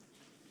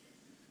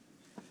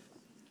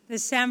the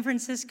San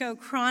Francisco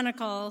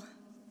Chronicle,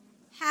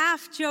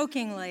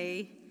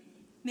 half-jokingly,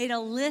 made a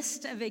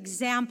list of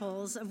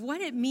examples of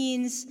what it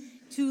means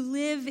to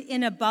live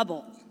in a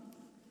bubble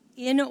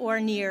in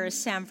or near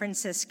San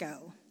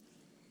Francisco.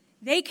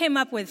 They came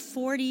up with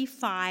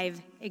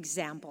 45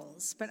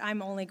 examples, but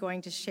I'm only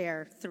going to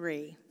share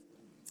 3.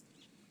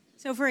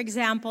 So, for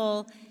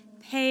example,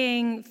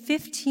 paying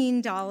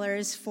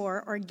 $15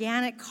 for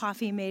organic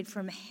coffee made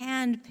from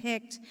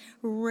hand-picked,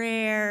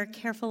 rare,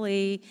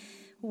 carefully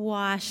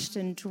washed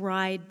and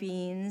dried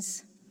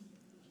beans.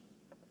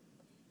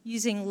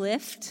 Using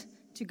Lyft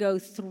to go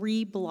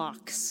 3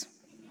 blocks.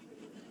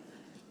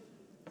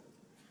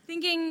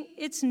 Thinking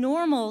it's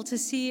normal to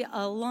see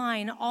a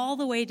line all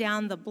the way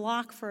down the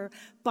block for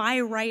Buy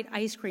Right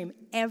ice cream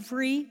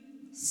every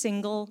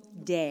single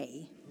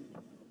day.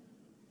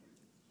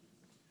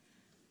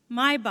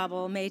 My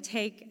bubble may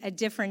take a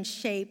different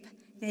shape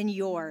than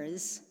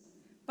yours,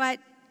 but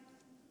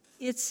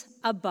it's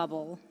a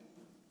bubble.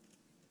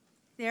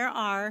 There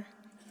are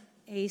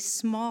a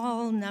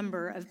small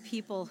number of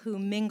people who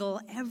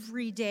mingle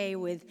every day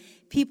with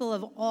people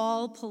of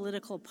all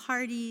political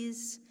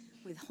parties,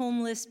 with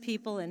homeless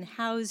people and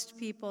housed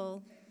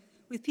people,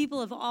 with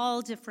people of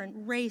all different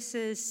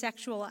races,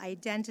 sexual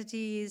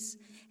identities,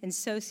 and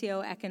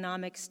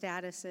socioeconomic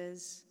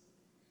statuses.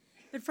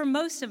 But for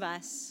most of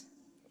us,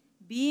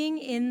 being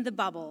in the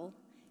bubble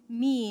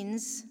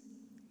means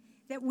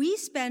that we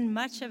spend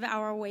much of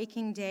our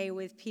waking day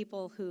with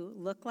people who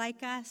look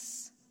like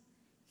us,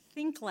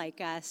 think like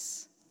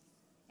us,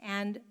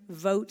 and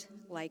vote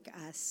like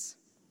us.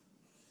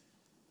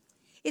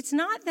 It's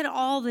not that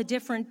all the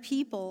different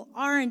people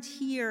aren't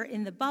here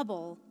in the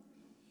bubble.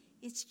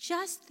 It's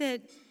just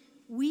that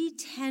we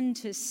tend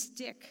to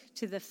stick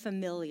to the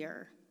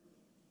familiar.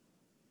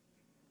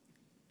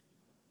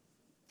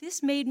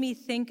 This made me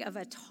think of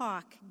a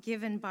talk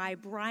given by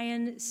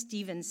Bryan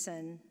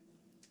Stevenson.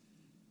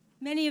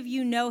 Many of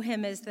you know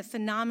him as the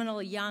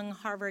phenomenal young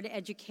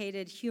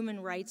Harvard-educated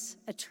human rights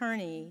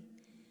attorney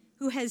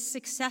who has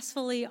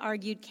successfully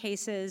argued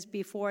cases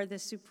before the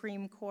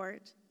Supreme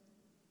Court.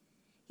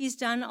 He's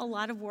done a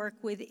lot of work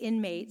with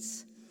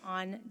inmates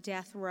on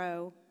death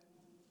row.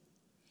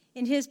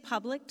 In his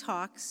public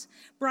talks,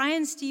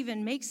 Bryan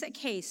Stevenson makes a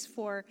case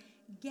for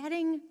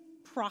getting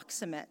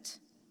proximate.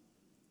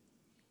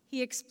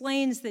 He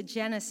explains the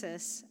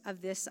genesis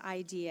of this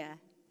idea.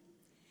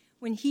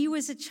 When he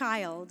was a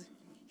child,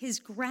 his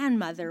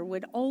grandmother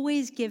would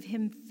always give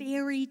him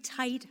very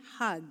tight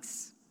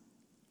hugs.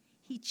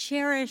 He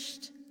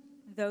cherished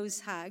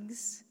those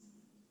hugs.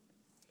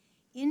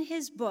 In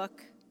his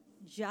book,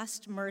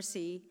 Just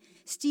Mercy,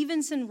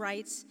 Stevenson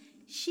writes,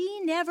 "She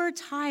never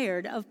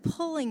tired of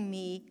pulling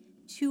me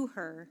to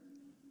her.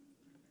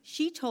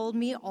 She told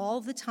me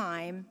all the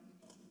time,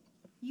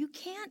 'You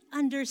can't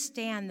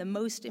understand the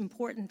most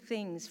important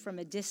things from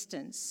a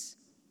distance.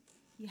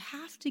 You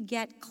have to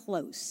get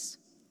close.'"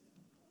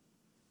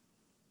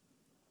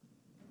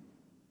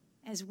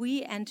 As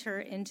we enter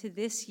into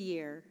this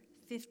year,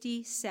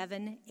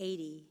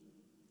 5780,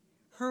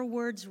 her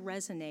words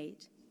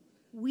resonate.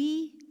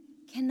 We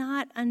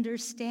cannot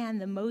understand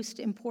the most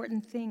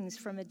important things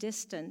from a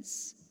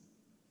distance.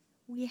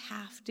 We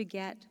have to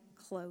get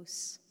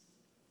close.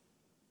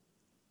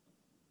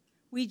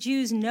 We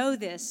Jews know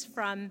this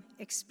from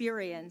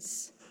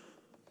experience.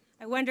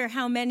 I wonder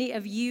how many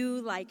of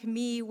you, like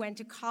me, went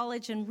to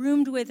college and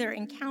roomed with or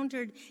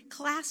encountered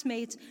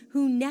classmates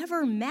who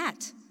never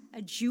met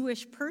a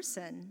Jewish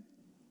person.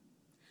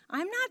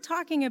 I'm not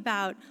talking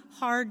about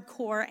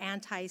hardcore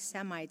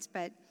anti-Semites,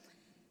 but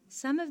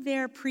some of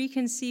their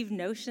preconceived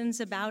notions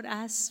about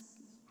us,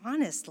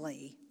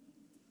 honestly.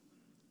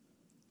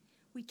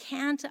 We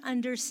can't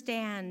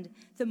understand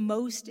the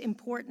most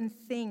important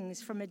things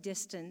from a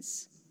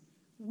distance.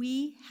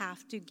 We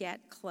have to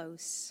get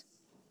close.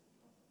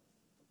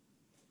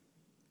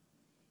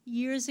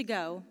 Years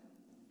ago,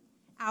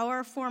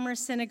 our former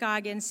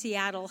synagogue in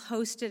Seattle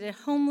hosted a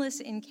homeless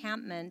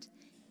encampment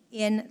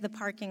in the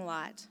parking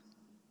lot.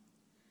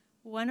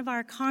 One of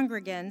our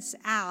congregants,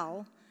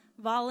 Al,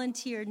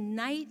 volunteered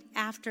night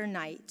after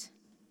night.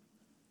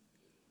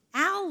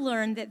 Al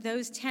learned that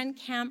those tent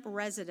camp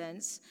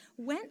residents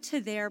went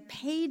to their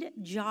paid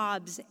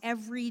jobs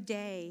every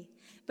day,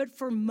 but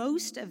for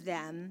most of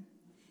them,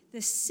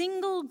 the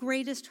single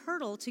greatest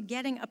hurdle to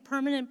getting a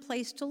permanent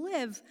place to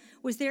live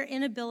was their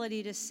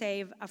inability to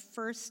save a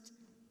first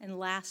and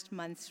last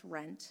month's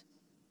rent.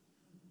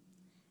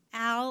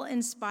 Al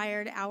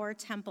inspired our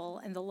temple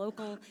and the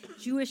local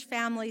Jewish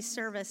Family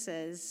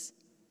Services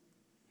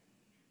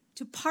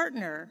to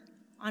partner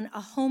on a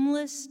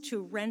homeless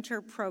to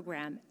renter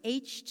program,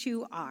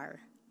 H2R,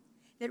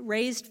 that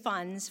raised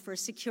funds for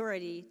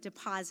security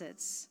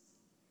deposits.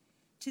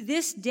 To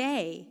this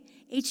day,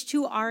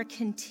 H2R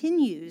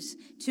continues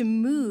to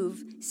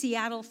move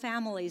Seattle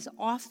families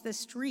off the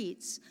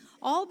streets,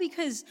 all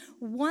because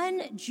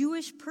one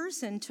Jewish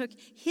person took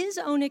his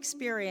own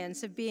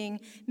experience of being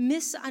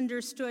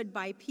misunderstood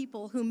by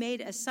people who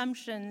made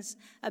assumptions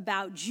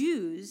about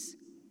Jews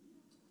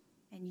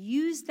and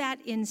used that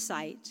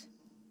insight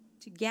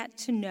to get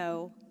to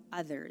know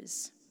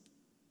others.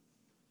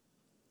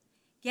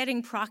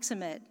 Getting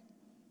proximate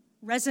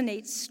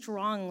resonates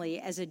strongly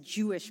as a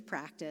Jewish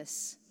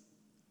practice.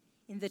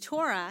 In the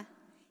Torah,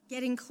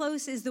 getting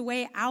close is the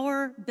way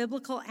our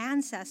biblical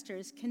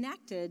ancestors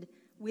connected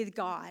with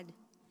God.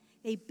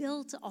 They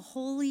built a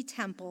holy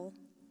temple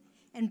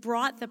and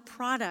brought the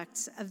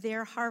products of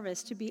their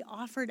harvest to be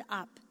offered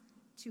up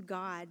to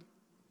God.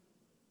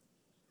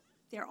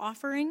 Their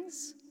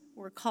offerings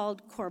were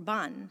called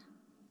korban,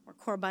 or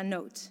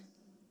korbanot.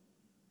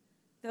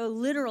 Though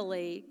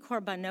literally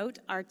korbanot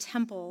are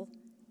temple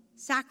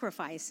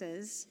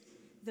sacrifices,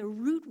 the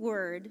root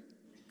word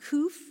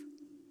kuf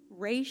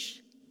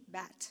resh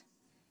bet,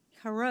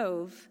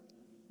 karov,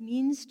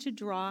 means to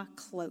draw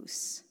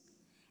close.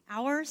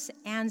 Our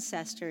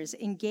ancestors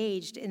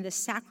engaged in the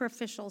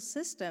sacrificial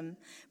system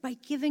by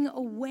giving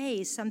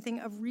away something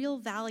of real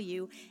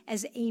value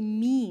as a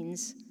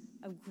means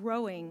of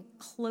growing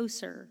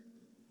closer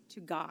to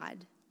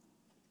God.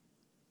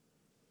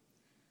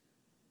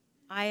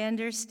 I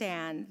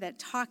understand that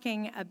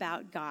talking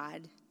about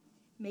God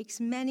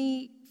makes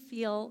many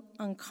feel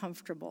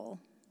uncomfortable.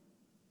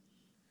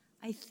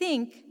 I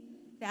think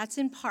that's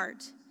in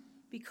part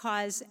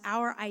because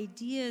our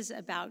ideas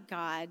about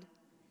God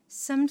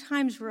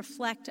sometimes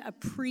reflect a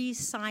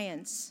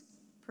pre-science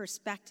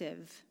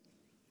perspective.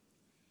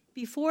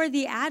 Before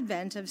the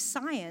advent of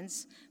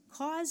science,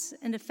 cause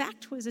and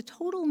effect was a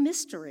total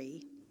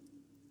mystery.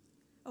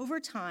 Over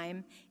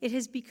time, it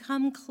has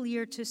become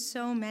clear to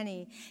so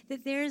many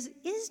that there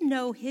is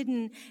no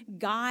hidden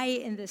guy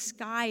in the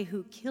sky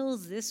who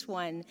kills this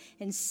one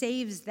and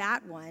saves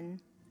that one.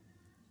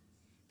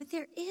 But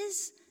there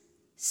is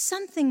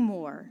something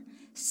more,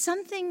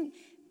 something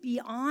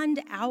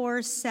beyond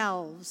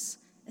ourselves,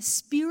 a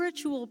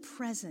spiritual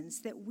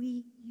presence that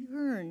we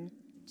yearn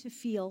to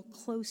feel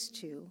close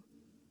to.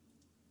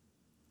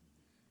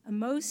 A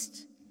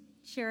most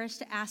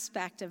cherished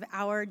aspect of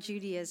our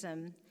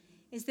Judaism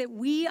is that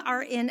we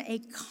are in a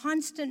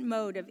constant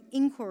mode of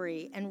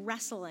inquiry and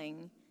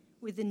wrestling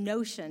with the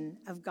notion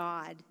of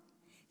God.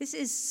 This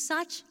is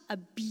such a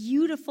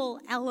beautiful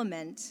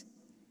element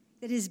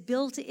that is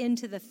built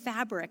into the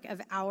fabric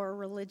of our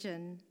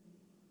religion.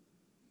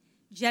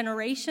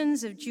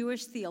 Generations of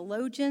Jewish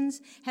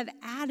theologians have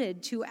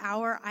added to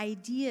our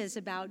ideas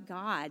about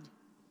God.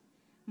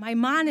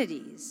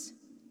 Maimonides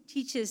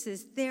teaches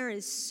us there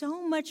is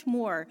so much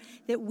more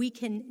that we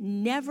can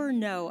never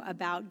know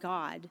about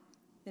God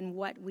than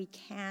what we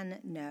can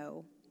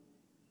know.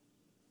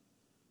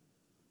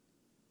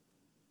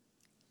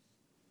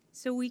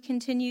 So we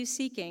continue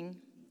seeking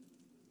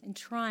and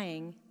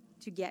trying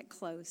to get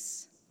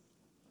close.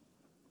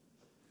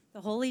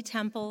 The Holy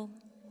Temple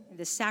and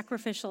the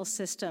sacrificial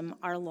system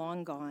are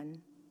long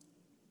gone.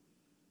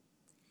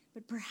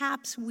 But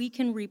perhaps we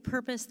can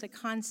repurpose the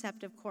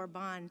concept of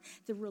Korban,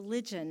 the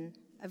religion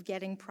of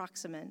getting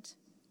proximate.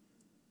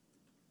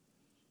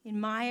 In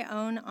my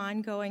own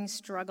ongoing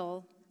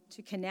struggle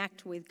to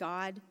connect with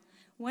God,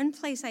 one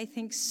place I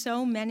think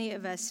so many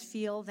of us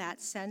feel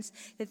that sense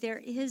that there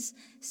is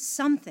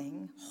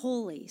something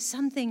holy,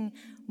 something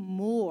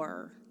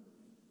more,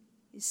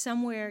 is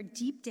somewhere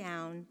deep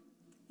down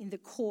in the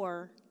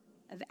core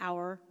of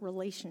our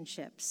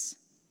relationships.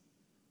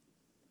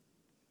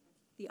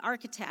 The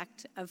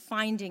architect of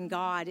finding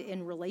God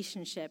in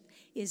relationship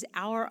is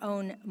our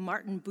own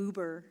Martin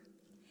Buber.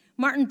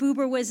 Martin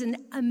Buber was an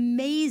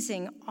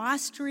amazing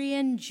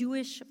Austrian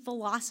Jewish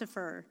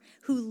philosopher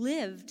who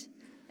lived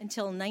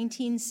until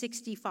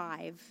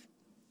 1965.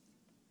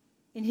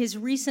 In his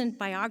recent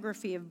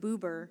biography of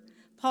Buber,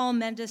 Paul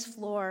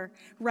Mendes-Flohr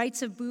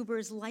writes of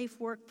Buber's life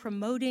work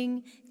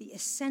promoting the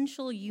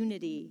essential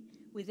unity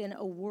within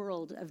a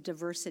world of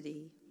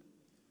diversity.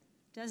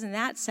 Doesn't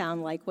that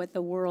sound like what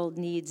the world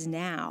needs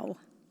now?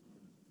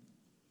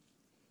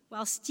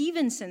 While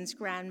Stevenson's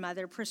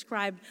grandmother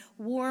prescribed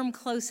warm,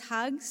 close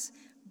hugs,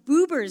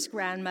 Buber's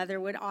grandmother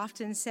would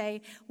often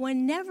say,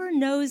 "One never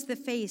knows the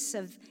face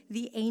of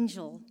the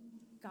angel,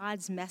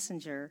 God's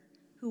messenger,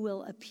 who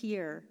will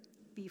appear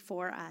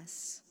before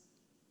us."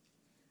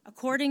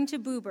 According to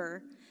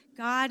Buber,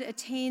 God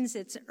attains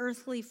its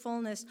earthly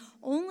fullness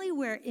only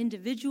where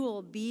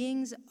individual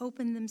beings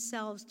open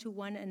themselves to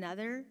one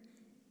another,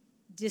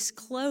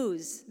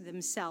 disclose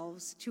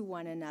themselves to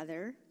one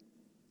another,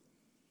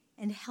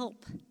 and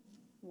help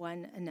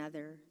one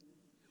another,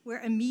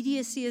 where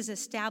immediacy is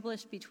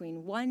established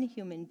between one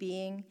human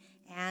being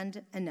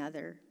and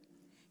another.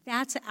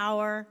 That's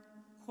our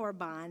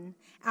korban,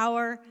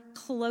 our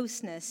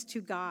closeness to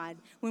God,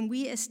 when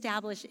we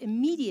establish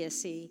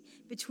immediacy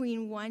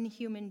between one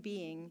human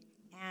being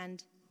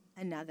and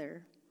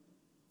another.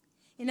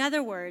 In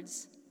other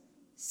words,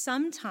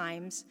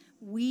 sometimes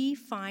we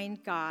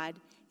find God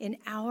in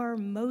our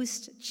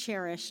most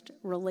cherished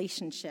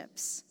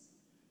relationships.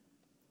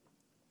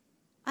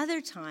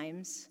 Other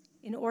times,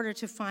 in order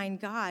to find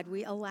God,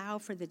 we allow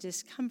for the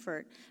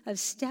discomfort of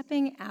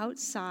stepping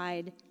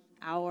outside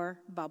our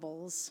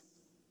bubbles.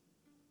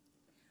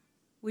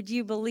 Would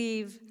you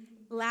believe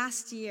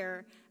last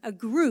year a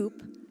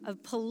group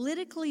of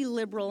politically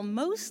liberal,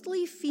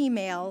 mostly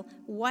female,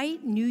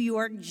 white New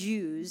York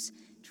Jews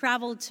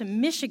traveled to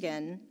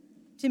Michigan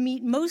to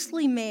meet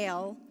mostly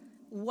male,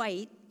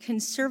 white,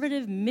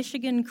 conservative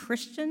Michigan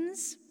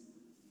Christians.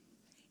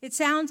 It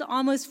sounds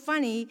almost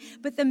funny,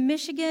 but the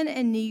Michigan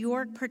and New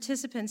York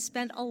participants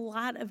spent a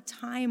lot of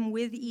time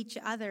with each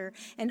other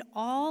and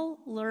all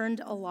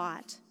learned a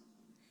lot.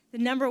 The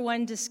number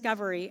one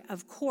discovery,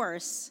 of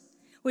course,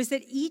 was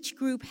that each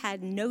group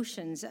had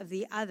notions of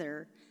the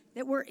other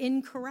that were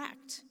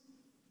incorrect.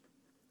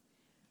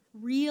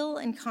 Real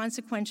and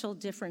consequential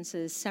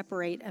differences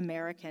separate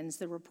Americans,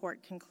 the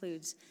report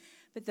concludes,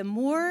 but the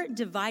more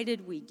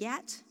divided we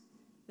get,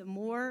 the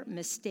more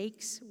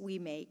mistakes we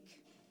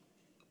make.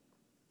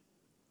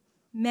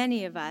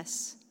 Many of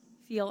us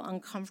feel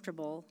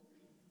uncomfortable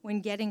when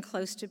getting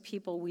close to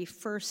people we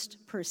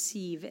first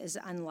perceive as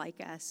unlike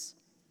us.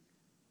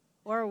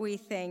 Or we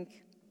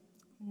think,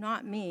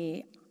 not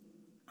me,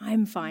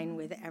 I'm fine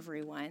with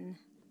everyone.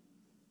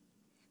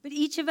 But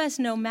each of us,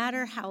 no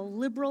matter how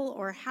liberal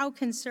or how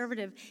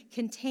conservative,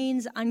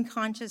 contains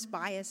unconscious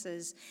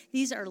biases.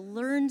 These are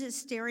learned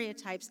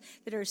stereotypes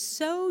that are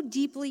so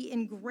deeply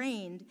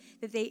ingrained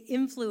that they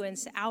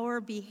influence our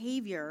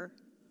behavior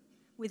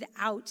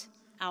without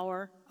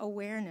our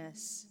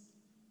awareness.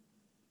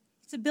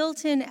 It's a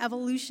built-in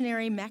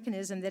evolutionary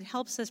mechanism that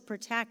helps us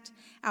protect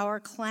our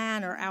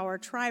clan or our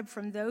tribe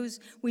from those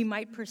we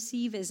might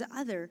perceive as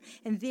other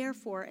and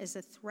therefore as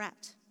a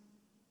threat.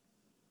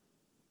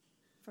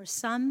 For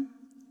some,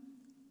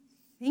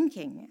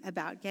 thinking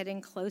about getting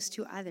close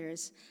to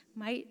others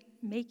might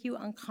make you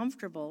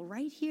uncomfortable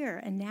right here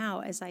and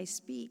now as I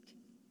speak.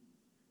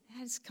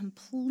 That is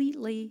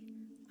completely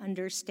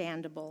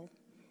understandable.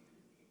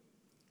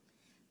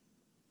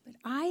 But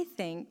I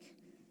think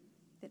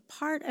that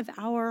part of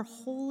our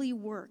holy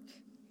work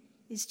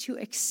is to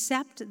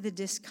accept the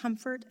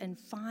discomfort and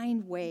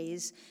find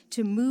ways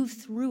to move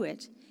through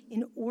it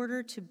in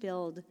order to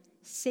build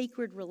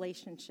sacred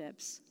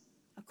relationships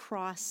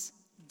across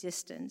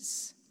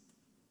distance.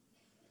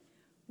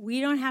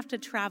 We don't have to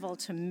travel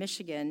to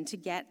Michigan to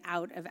get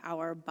out of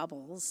our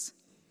bubbles.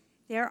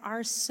 There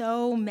are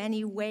so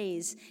many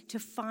ways to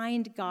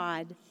find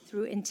God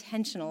through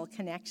intentional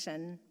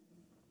connection.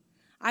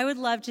 I would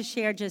love to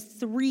share just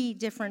 3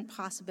 different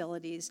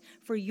possibilities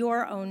for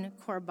your own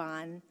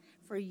Korban,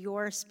 for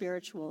your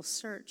spiritual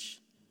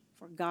search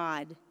for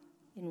God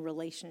in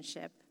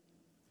relationship.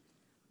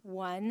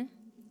 1,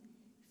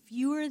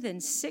 fewer than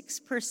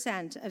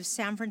 6% of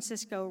San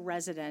Francisco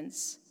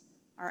residents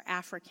are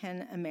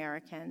African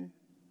American.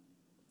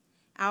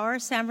 Our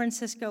San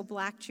Francisco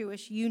Black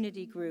Jewish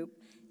Unity Group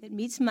that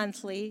meets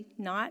monthly,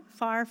 not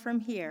far from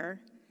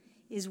here,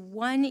 is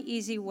one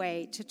easy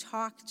way to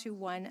talk to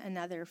one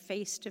another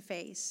face to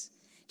face,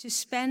 to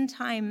spend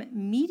time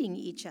meeting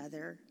each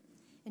other,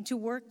 and to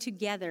work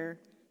together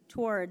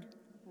toward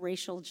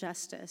racial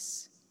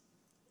justice.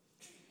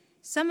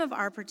 Some of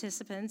our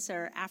participants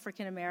are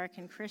African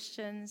American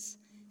Christians,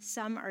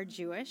 some are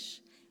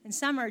Jewish, and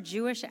some are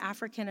Jewish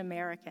African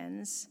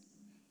Americans.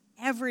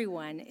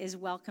 Everyone is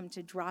welcome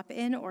to drop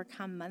in or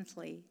come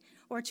monthly,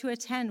 or to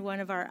attend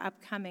one of our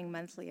upcoming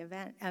monthly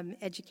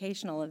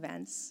educational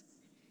events.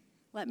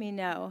 Let me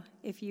know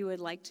if you would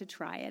like to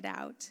try it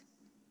out.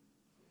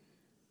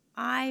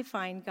 I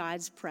find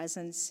God's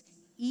presence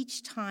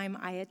each time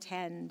I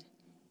attend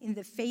in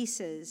the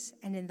faces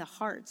and in the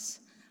hearts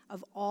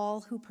of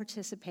all who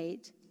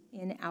participate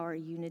in our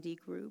unity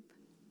group.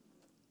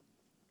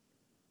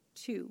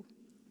 2,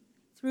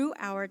 through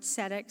our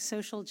Tzedek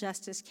Social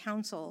Justice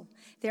Council,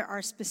 there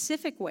are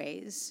specific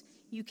ways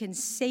you can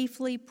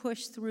safely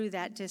push through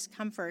that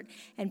discomfort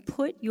and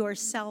put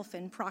yourself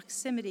in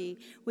proximity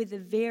with the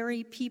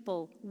very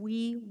people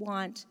we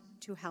want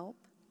to help,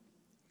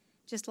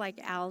 just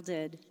like Al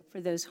did for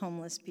those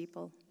homeless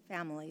people,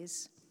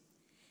 families.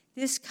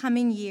 This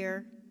coming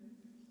year,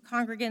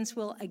 congregants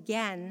will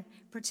again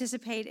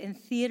participate in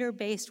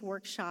theater-based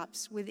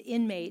workshops with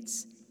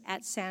inmates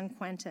at San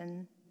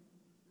Quentin,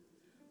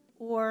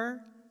 or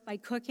by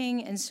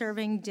cooking and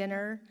serving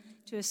dinner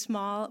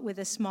with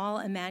a small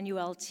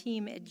Emmanuel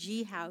team at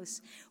G House,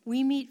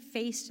 we meet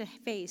face to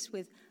face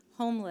with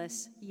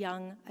homeless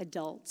young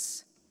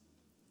adults.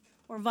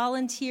 Or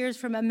volunteers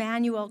from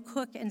Emmanuel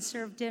cook and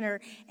serve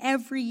dinner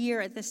every year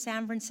at the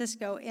San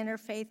Francisco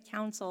Interfaith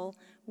Council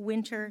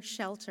Winter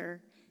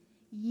Shelter,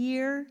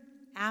 year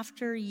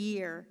after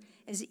year,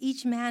 as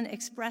each man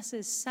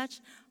expresses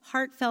such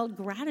heartfelt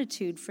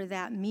gratitude for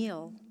that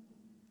meal.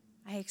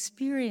 I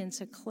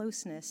experience a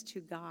closeness to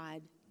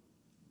God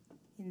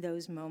in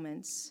those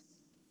moments.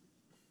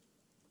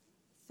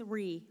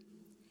 3,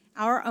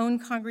 our own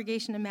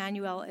congregation,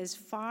 Emmanuel, is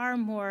far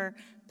more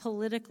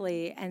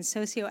politically and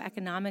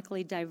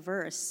socioeconomically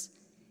diverse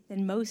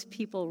than most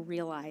people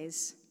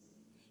realize.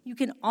 You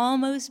can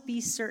almost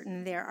be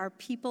certain there are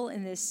people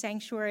in this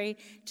sanctuary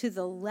to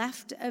the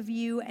left of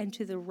you and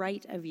to the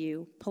right of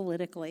you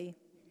politically.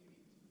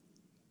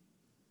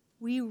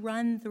 We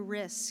run the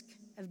risk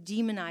of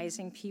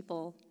demonizing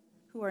people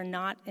who are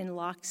not in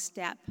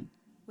lockstep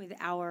with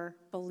our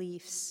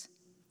beliefs.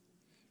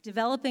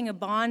 Developing a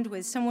bond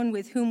with someone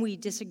with whom we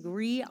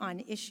disagree on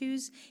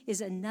issues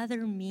is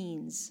another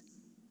means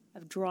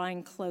of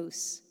drawing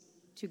close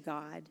to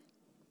God.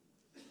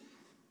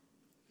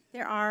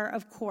 There are,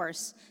 of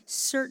course,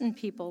 certain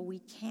people we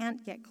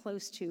can't get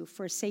close to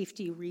for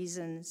safety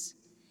reasons.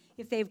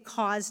 If they've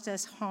caused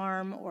us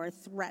harm or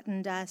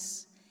threatened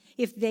us,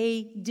 if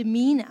they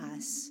demean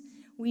us,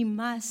 we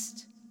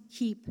must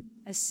keep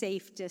a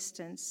safe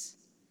distance.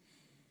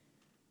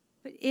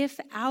 But if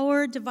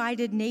our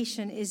divided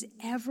nation is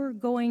ever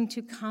going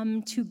to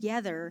come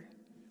together,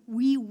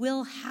 we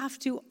will have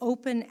to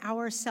open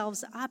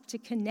ourselves up to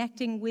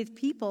connecting with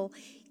people,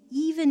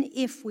 even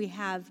if we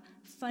have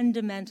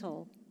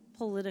fundamental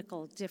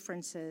political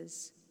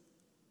differences.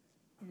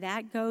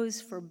 That goes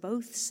for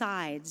both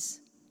sides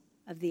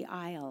of the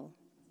aisle.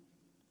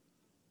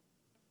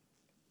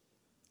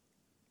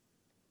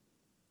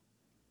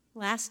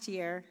 Last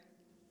year,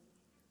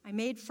 I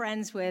made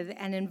friends with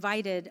and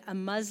invited a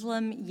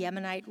Muslim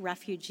Yemenite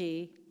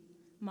refugee,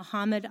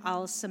 Mohammed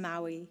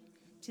al-Samawi,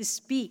 to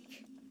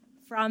speak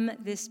from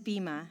this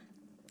bima.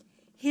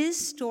 His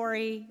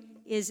story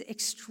is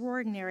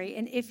extraordinary,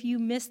 and if you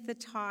missed the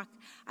talk,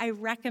 I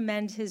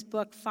recommend his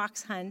book,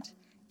 Fox Hunt,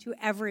 to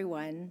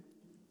everyone.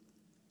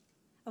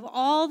 Of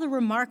all the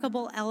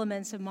remarkable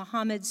elements of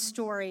Muhammad's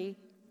story,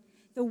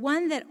 the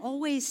one that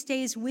always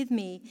stays with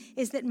me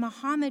is that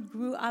Muhammad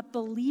grew up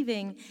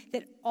believing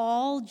that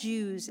all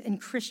Jews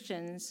and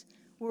Christians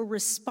were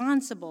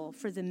responsible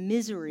for the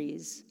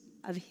miseries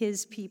of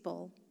his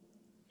people.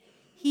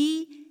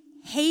 He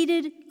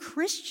hated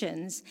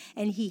Christians,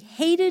 and he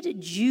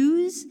hated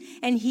Jews,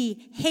 and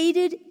he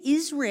hated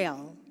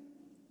Israel.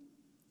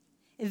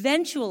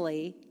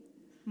 Eventually,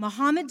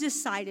 Muhammad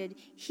decided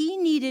he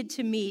needed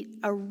to meet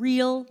a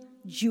real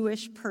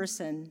Jewish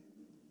person.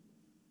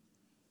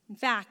 In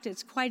fact,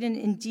 it's quite an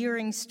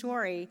endearing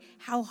story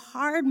how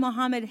hard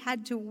Muhammad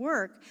had to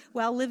work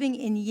while living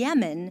in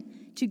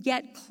Yemen to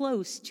get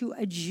close to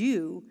a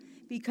Jew,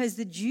 because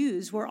the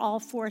Jews were all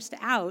forced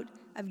out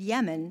of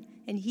Yemen,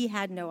 and he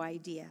had no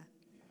idea.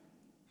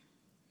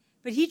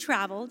 But he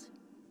traveled,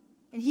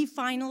 and he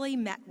finally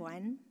met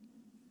one,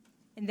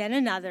 and then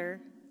another,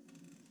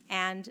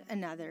 and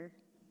another.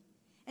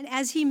 And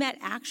as he met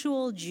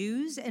actual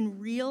Jews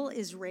and real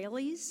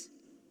Israelis,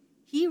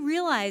 he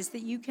realized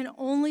that you can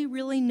only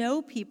really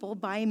know people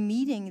by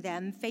meeting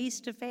them face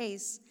to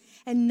face,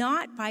 and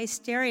not by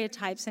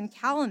stereotypes and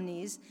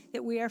calumnies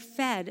that we are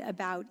fed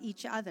about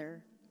each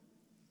other.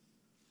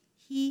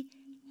 He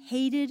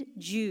hated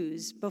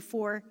Jews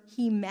before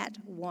he met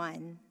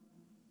one.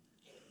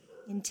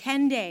 In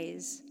 10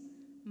 days,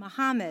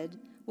 Muhammad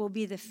will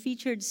be the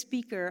featured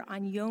speaker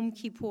on Yom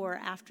Kippur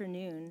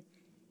afternoon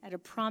at a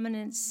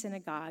prominent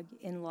synagogue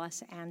in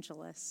Los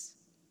Angeles.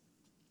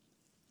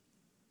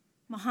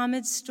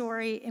 Muhammad's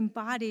story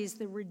embodies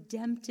the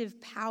redemptive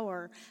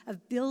power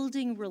of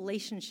building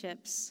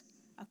relationships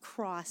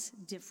across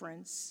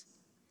difference.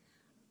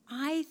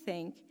 I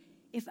think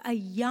if a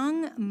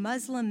young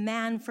Muslim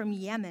man from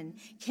Yemen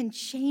can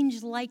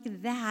change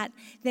like that,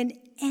 then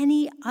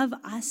any of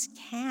us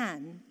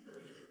can.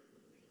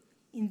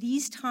 In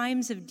these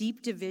times of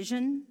deep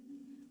division,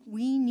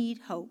 we need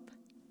hope,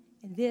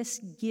 and this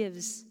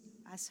gives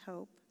us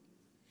hope.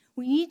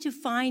 We need to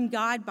find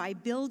God by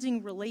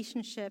building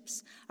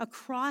relationships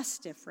across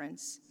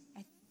difference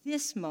at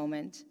this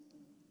moment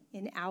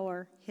in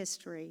our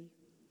history.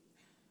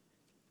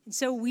 And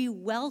so we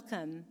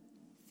welcome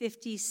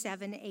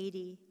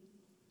 5780,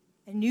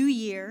 a new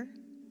year,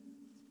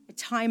 a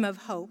time of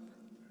hope,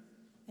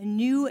 a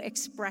new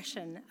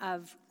expression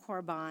of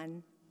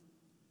Korban.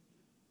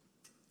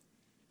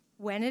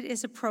 When it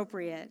is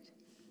appropriate,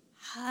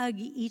 hug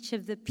each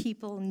of the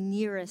people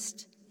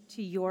nearest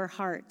to your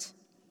heart.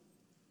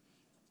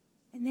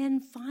 And then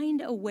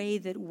find a way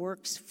that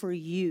works for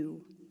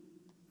you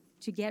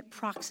to get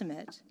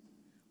proximate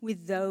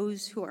with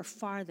those who are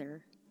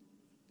farther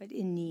but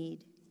in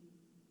need.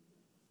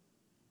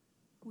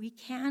 We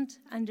can't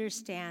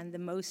understand the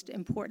most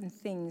important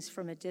things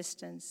from a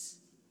distance.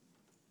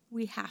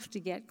 We have to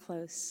get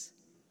close.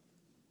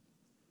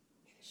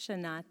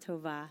 Shana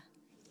Tova.